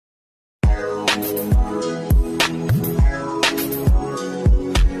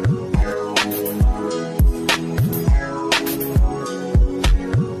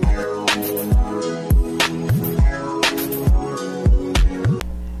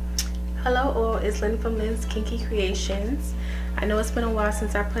Lynn from Lynn's Kinky Creations. I know it's been a while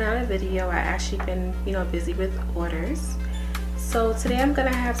since I put out a video. I actually been, busy with orders. So today I'm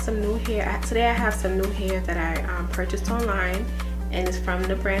gonna have some new hair. Today I have some new hair that I purchased online, and it's from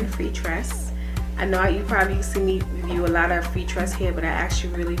the brand Freetress. I know you probably see me review a lot of Freetress hair, but I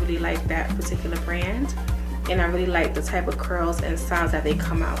actually really like that particular brand, and I really like the type of curls and styles that they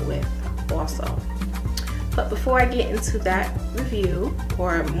come out with also. But before I get into that review,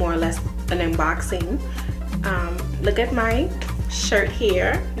 or more or less an unboxing, look at my shirt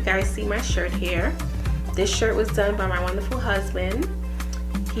here. You guys see my shirt here. This shirt was done by my wonderful husband.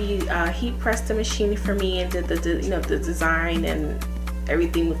 He heat pressed the machine for me and did the design and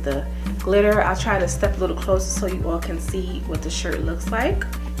everything with the glitter. I'll try to step a little closer so you all can see what the shirt looks like.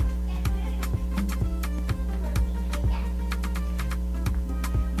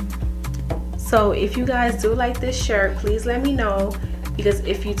 So if you guys do like this shirt, please let me know, because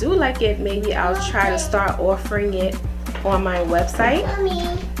if you do like it, maybe I'll try to start offering it on my website.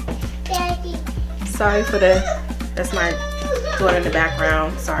 Mommy, Daddy. Sorry for that's my daughter in the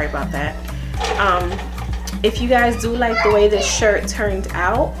background. Sorry about that. If you guys do like the way this shirt turned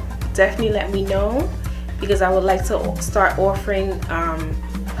out, definitely let me know, because I would like to start offering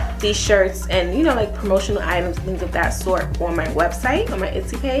these shirts and like promotional items, things of that sort on my website, on my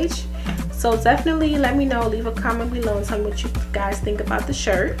Etsy page. So definitely let me know, leave a comment below and tell me what you guys think about the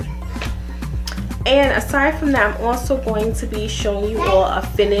shirt. And aside from that, I'm also going to be showing you all a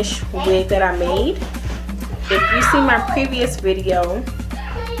finished wig that I made. If you see my previous video,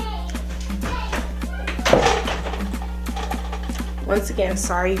 once again,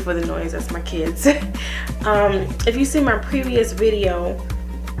 sorry for the noise, that's my kids. If you see my previous video,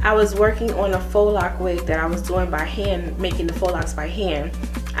 I was working on a faux lock wig that I was doing by hand, making the faux locks by hand.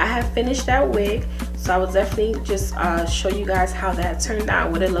 I have finished that wig, so I will definitely just show you guys how that turned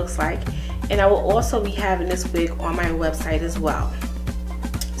out, what it looks like. And I will also be having this wig on my website as well.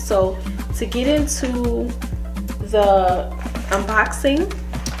 So to get into the unboxing,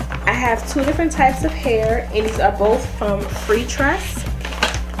 I have two different types of hair, and these are both from Freetress.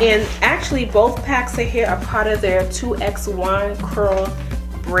 And actually both packs of hair are part of their 2x1 curl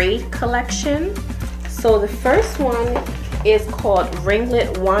braid collection. So the first one is called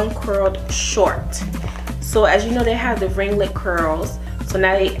Ringlet One Curled Short. So as you know, they have the ringlet curls, so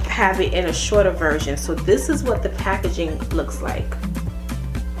now they have it in a shorter version. So this is what the packaging looks like.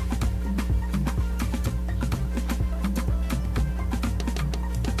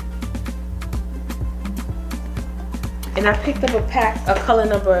 And I picked up a color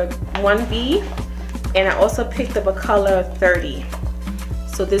number 1B, and I also picked up a color 30.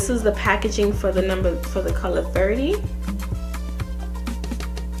 So this is the packaging for the color 30.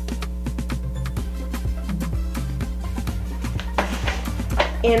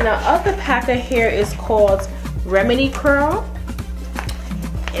 And the other pack of hair is called Remedy Curl,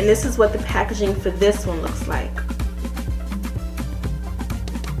 and this is what the packaging for this one looks like.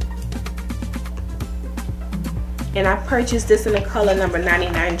 And I purchased this in the color number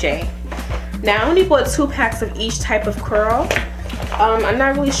 99J. Now I only bought 2 packs of each type of curl. I'm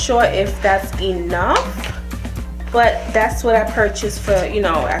not really sure if that's enough, but that's what I purchased for,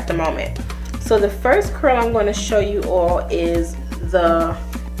 at the moment. So the first curl I'm going to show you all is the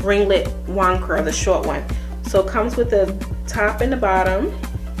Ringlet One Curl, the short one. So it comes with the top and the bottom,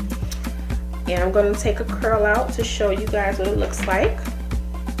 and I'm going to take a curl out to show you guys what it looks like.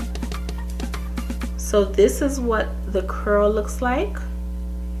 So this is what the curl looks like.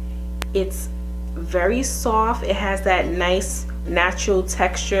 It's very soft. It has that nice natural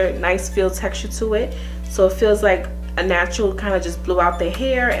texture, nice feel texture to it. So it feels like a natural kind of just blew out the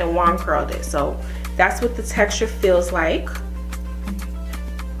hair and wand curled it. So that's what the texture feels like.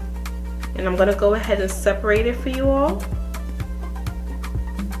 And I'm gonna go ahead and separate it for you all.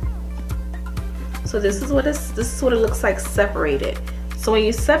 So this is what it looks like separated. So when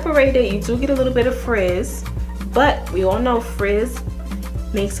you separate it, you do get a little bit of frizz, but we all know frizz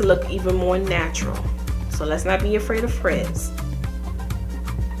makes it look even more natural. So let's not be afraid of frizz.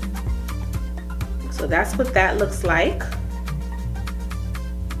 So that's what that looks like.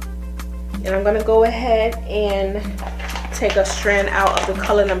 And I'm gonna go ahead and take a strand out of the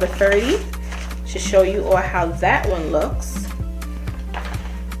color number 30 to show you all how that one looks.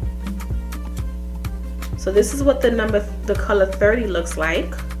 So this is what the color 30 looks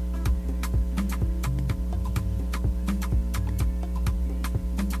like.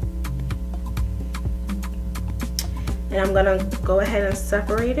 and I'm gonna go ahead and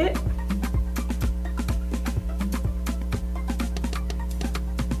separate it.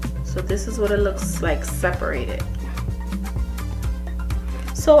 So this is what it looks like separated.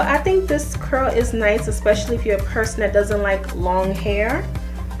 So I think this curl is nice, especially if you're a person that doesn't like long hair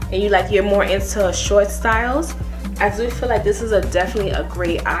and you're more into short styles. I do feel like this is definitely a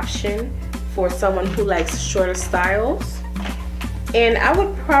great option for someone who likes shorter styles. And I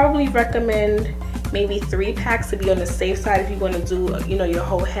would probably recommend maybe 3 packs to be on the safe side. If you want to do, you know, your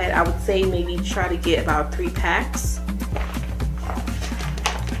whole head, I would say maybe try to get about 3 packs.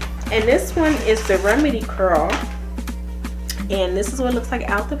 And this one is the Remedy curl. And this is what it looks like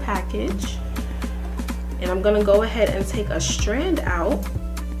out the package. And I'm gonna go ahead and take a strand out.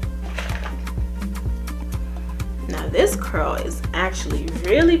 Now this curl is actually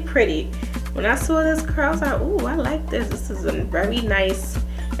really pretty. When I saw this curl, I was like, ooh, I like this. This is a very nice,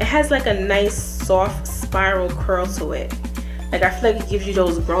 it has like a nice soft spiral curl to it. Like I feel like it gives you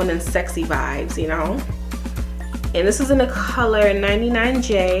those grown and sexy vibes, you know? And this is in the color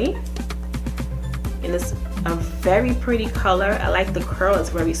 99J. And it's a very pretty color. I like the curl, it's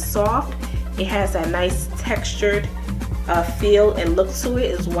very soft. It has that nice textured feel and look to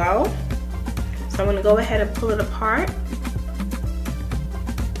it as well. So I'm gonna go ahead and pull it apart.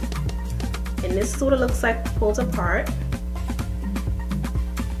 And this is what it looks like pulled apart.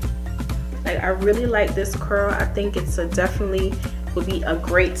 Like I really like this curl. I think it's definitely would be a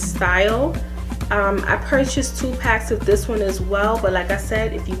great style. I purchased 2 packs of this one as well, but like I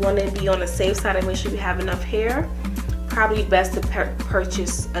said, if you want to be on the safe side and make sure you have enough hair, probably best to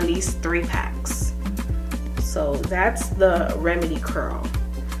purchase at least 3 packs. So that's the Remedy curl.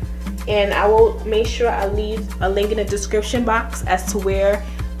 And I will make sure I leave a link in the description box as to where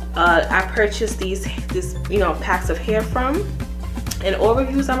I purchased these packs of hair from. And all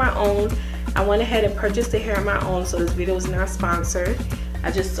reviews are my own. I went ahead and purchased the hair on my own, so this video is not sponsored. I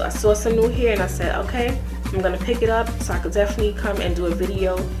saw some new hair and I said, okay, I'm gonna pick it up, so I could definitely come and do a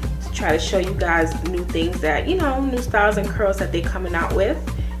video to try to show you guys new things that, you know, new styles and curls that they're coming out with.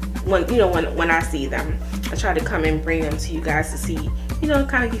 When I see them, I try to come and bring them to you guys to see, you know,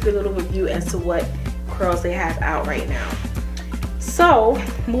 kind of give you a little review as to what curls they have out right now. So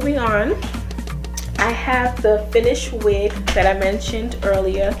moving on, I have the finished wig that I mentioned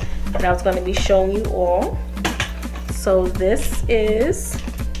earlier that I was going to be showing you all. So this is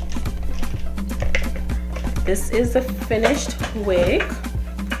the finished wig.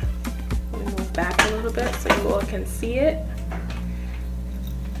 Let me move back a little bit so you all can see it.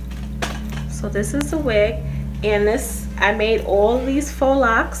 So this is the wig, and I made all these faux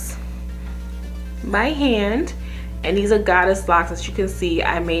locks by hand, and these are goddess locks. As you can see,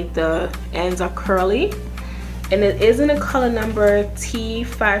 I made the ends are curly, and it is in a color number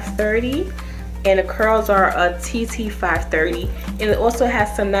T530. And the curls are a TT530, and it also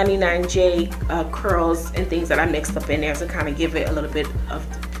has some 99J curls and things that I mixed up in there to kind of give it a little bit of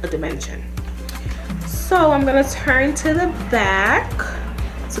a dimension. So I'm gonna turn to the back.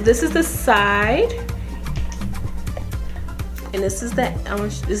 So this is the side, and this is the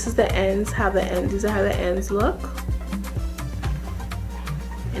ends. These are how the ends look,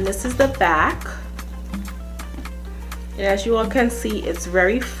 and this is the back. And as you all can see, it's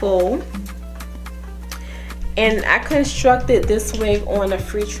very full. And I constructed this wig on a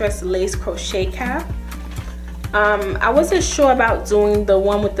Freetress lace crochet cap. I wasn't sure about doing the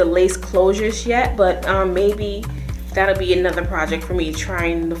one with the lace closures yet, but maybe that'll be another project for me,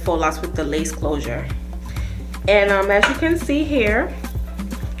 trying the faux locks with the lace closure. And as you can see here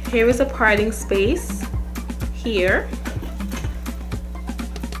is a parting space here.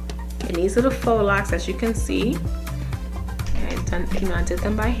 And these are the faux locks, as you can see. I did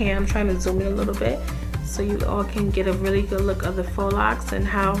them by hand. I'm trying to zoom in a little bit so you all can get a really good look of the faux locks and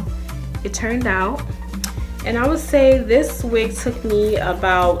how it turned out. And I would say this wig took me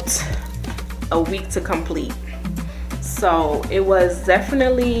about a week to complete. So it was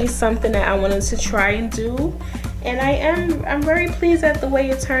definitely something that I wanted to try and do. And I'm very pleased at the way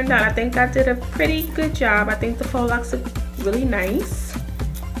it turned out. I think I did a pretty good job. I think the faux locks look really nice,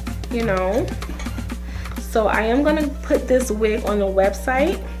 you know. So I am gonna put this wig on the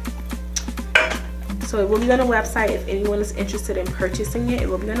website. So it will be on the website if anyone is interested in purchasing it. It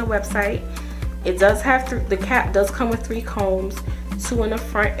will be on the website. It does have the cap does come with 3 combs, 2 in the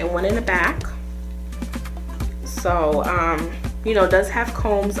front and 1 in the back. So you know, it does have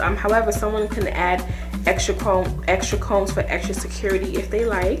combs. However, someone can add extra combs for extra security if they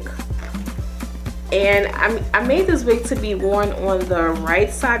like. And I made this wig to be worn on the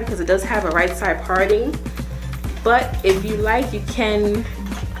right side because it does have a right side parting. But if you like, you can,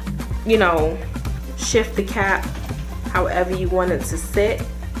 you know, shift the cap however you want it to sit.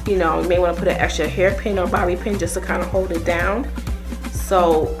 You know, you may want to put an extra hairpin or bobby pin just to kind of hold it down.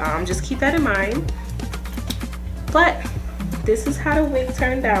 So just keep that in mind. But this is how the wig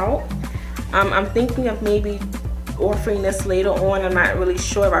turned out. I'm thinking of maybe offering this later on. I'm not really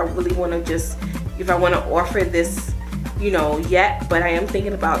sure if I really want to if I want to offer this, you know, yet, but I am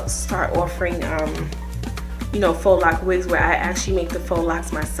thinking about start offering you know, faux lock wigs where I actually make the faux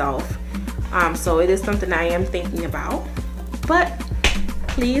locks myself. So it is something I am thinking about. But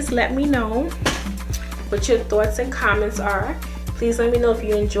please let me know what your thoughts and comments are. Please let me know if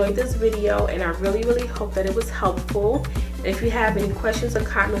you enjoyed this video, and I really hope that it was helpful. And if you have any questions or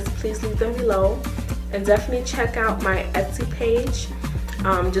comments, please leave them below. And definitely check out my Etsy page.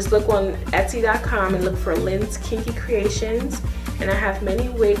 Just look on Etsy.com and look for Lynn's Kinky Creations. And I have many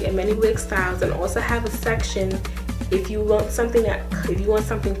wig styles, and also have a section if you want something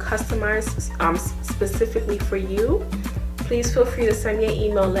customized specifically for you. Please feel free to send me an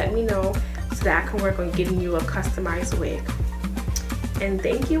email, let me know, so that I can work on getting you a customized wig. And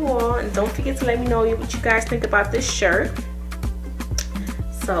thank you all, and don't forget to let me know what you guys think about this shirt.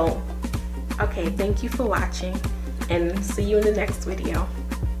 So, okay, thank you for watching, and see you in the next video.